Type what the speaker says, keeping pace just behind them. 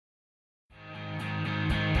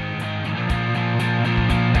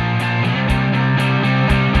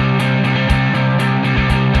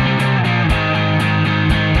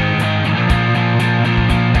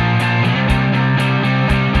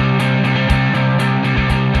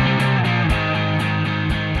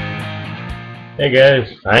Hey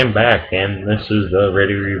guys, I'm back, and this is the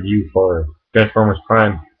ready review for Transformers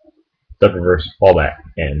Prime Cyberverse Fallback.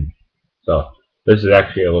 And so, this is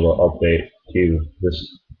actually a little update to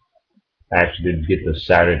this. I actually did get this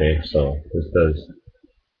Saturday, so this does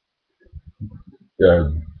uh,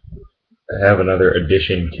 have another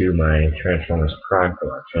addition to my Transformers Prime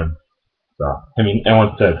collection. So, I mean, I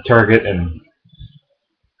went to Target, and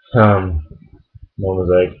one was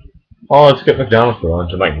like, "Oh, let's get McDonald's for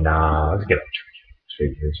lunch." I'm like, "Nah, let's get a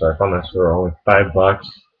figure." So I found this for only $5,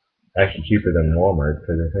 actually cheaper than Walmart,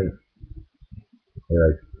 because I think they're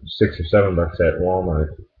like $6 or $7 at Walmart,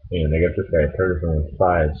 and I got this guy at Target for only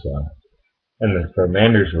five. So, and the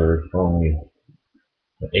Commanders were only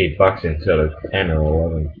 $8 instead of 10 or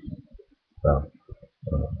 11. So,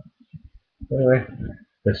 anyway,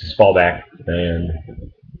 this is Fallback, and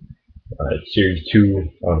it's Series 2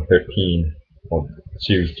 on 13. Well,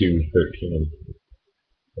 Series 2, 13.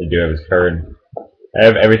 I do have his card. I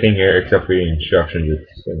have everything here except for the instructions.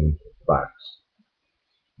 It's in the box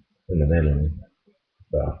in the menu.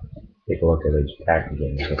 So, take a look at his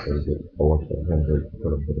packaging. It's a pretty good look at him,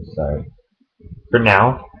 put him to the side. For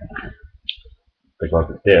now, take a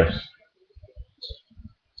look at this.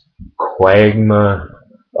 Quagma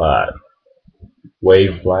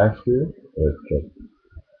Wave Blaster,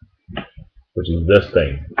 which is this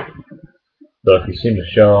thing. So if you've seen the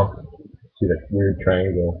show, see that weird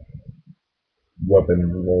triangle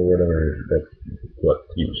weapon or whatever, that's what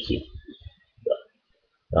you see.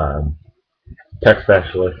 Um, Tech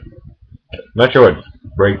Specialist. I'm not sure what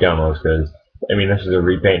Breakdown was, because, I mean, this is a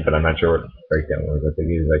repaint, but I'm not sure what Breakdown was. I think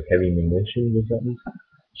it was like Heavy Munitions or something.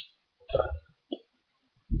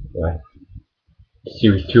 Yeah.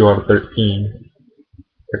 Series 2 out of 13.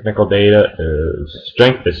 Technical data is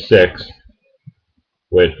strength is 6,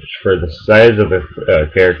 which for the size of the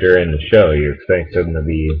character in the show, you expect him to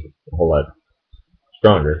be a whole lot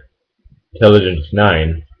stronger. Intelligence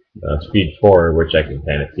 9, speed 4, which I can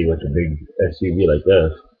kind of see with a big SUV like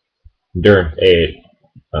this. Endurance 8,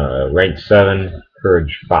 rank 7,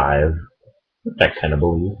 courage 5, which I kind of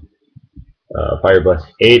believe. Fire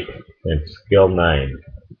Blast 8, and skill 9.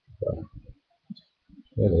 So,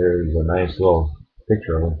 yeah, there's a nice little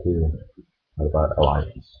picture of him too about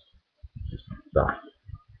Alliance. So,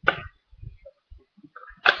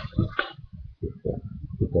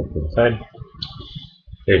 put that to the side.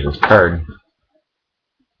 Here's his card.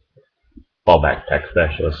 Fallback Tech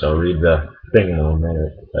Specialist. I'll read the thing in a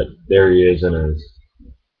minute. But there he is in his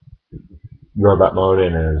robot mode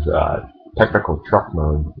and his technical truck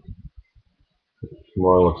mode.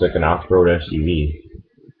 More looks like an off-road SUV.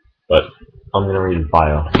 But I'm going to read the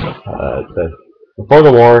file. It says, before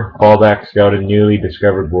the war, Fallback scouted newly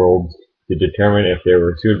discovered worlds to determine if they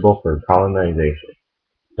were suitable for colonization.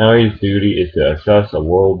 Now his duty is to assess a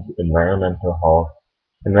world's environmental health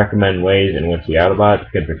and recommend ways in which the Autobots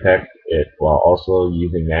can protect it while also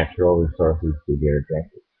using natural resources to their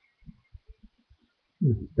advantage.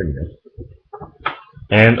 Pretty good.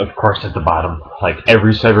 And of course at the bottom, like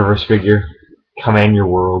every Cyberverse figure, command your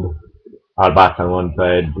world. Autobots on one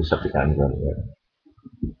side, Decepticons on the other.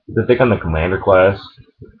 The thing on the Commander class,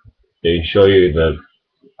 they show you the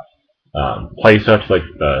play sets like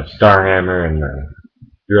the Starhammer and the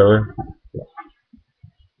Driller.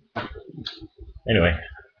 Anyway,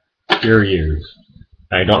 here he is.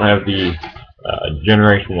 I don't have the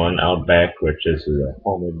Generation 1 Outback, which is a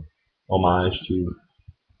homage to.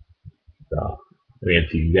 So, I mean,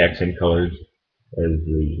 it's the exact same colors as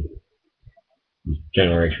the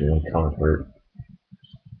Generation 1 counterpart.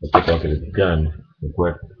 Let's take a look at its gun real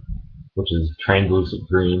quick, which is translucent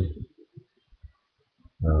green.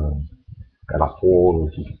 Got a hole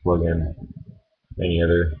that you can plug in any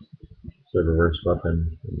other Cyberverse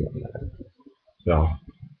weapon. So,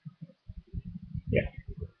 yeah.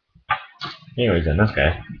 Anyways, then this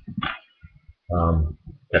guy.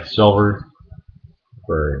 Got silver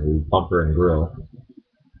for the bumper and grill.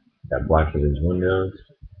 Got black for his windows.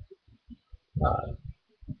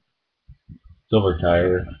 Silver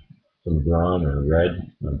tire, some brawn or red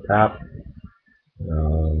on top.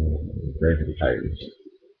 Gray for the tires.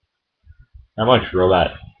 Not much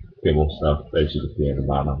robot cable stuff, as you can see at the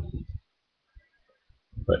bottom.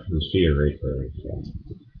 But his feet are right there. So.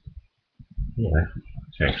 Anyway,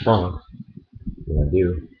 Transformers. What I'm going to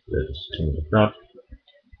do is come to the front,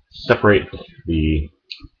 separate the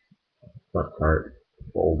front part,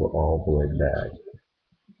 fold it all the way back.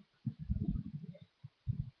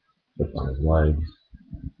 Put on his legs.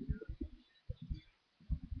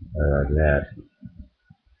 Like that.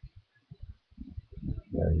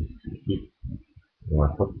 And you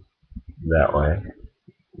want to put it that way.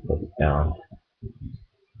 Put it down.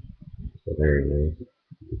 So there he is.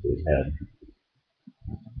 This is his head.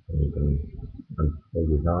 And you can unfold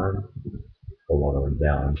his arm, pull one of them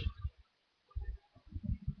down.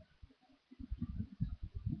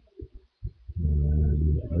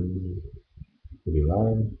 And unfold his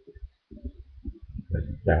arm, press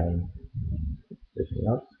it down, push it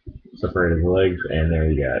up, separate his legs, and there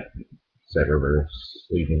you got Cyberverse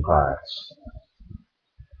Legion class.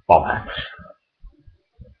 Fallback.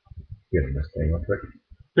 Get this thing real quick.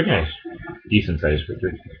 Pretty nice. Decent sized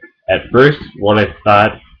picture. At first, what I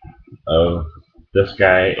thought of this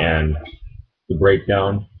guy and the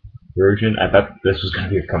breakdown version, I thought this was going to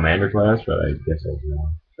be a commander class, but I guess I was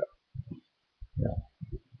wrong. So, yeah.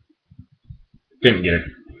 Didn't get a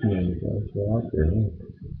commander class, so out there.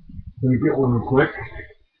 Let me get one real quick.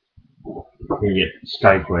 We get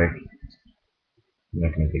Skyquake. I'm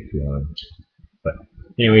not going to take too long. But,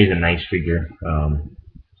 anyways, a nice figure.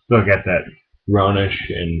 Still got that brownish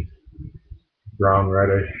and brown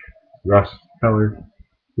reddish rust color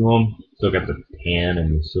to him. Still got the tan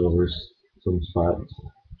and the silvers, some spots,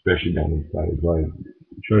 especially down the side of his leg.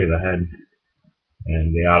 I'll show you the head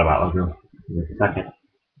and the Autobot logo in a second.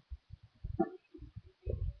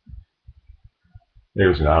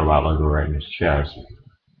 There's the Autobot logo right in his chest.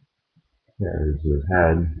 There's his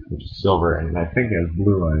head, which is silver, and I think it has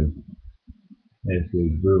blue eyes. It has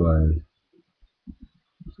blue eyes.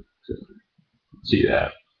 See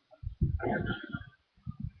that?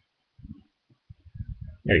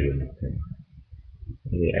 There you go.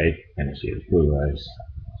 Yeah, I kind of see his blue eyes.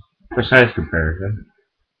 For size comparison,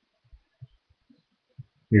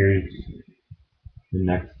 here's the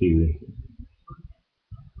next to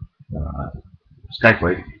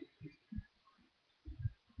Skyquake,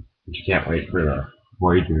 but you can't wait for the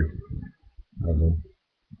Voyager.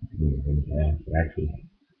 Actually,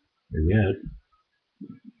 there you go.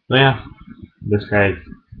 So yeah, this guy's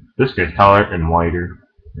taller and wider.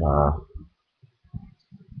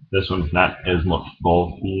 This one's not as much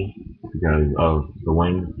bulky because of the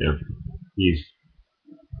wing. If these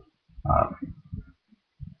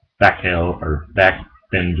back tail or back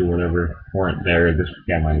fins or whatever weren't there, this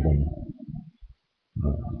guy might have been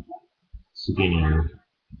skinnier.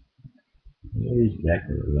 He's back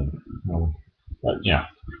there. But yeah,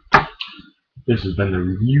 this has been the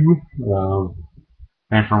review of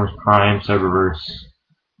Transformers Prime, Cyberverse,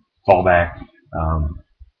 Fallback.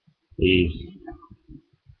 Please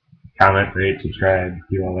comment, rate, subscribe,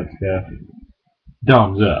 do all that stuff.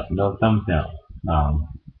 Thumbs up, no thumbs down.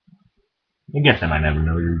 I guess I might never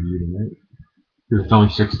know your review tonight. Because it's only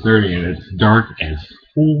 6:30 and it's dark as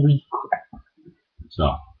holy crap.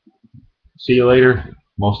 So, see you later.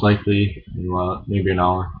 Most likely, maybe an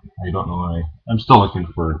hour. I don't know why. I'm still looking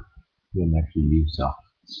for the next review. So,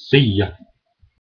 see ya.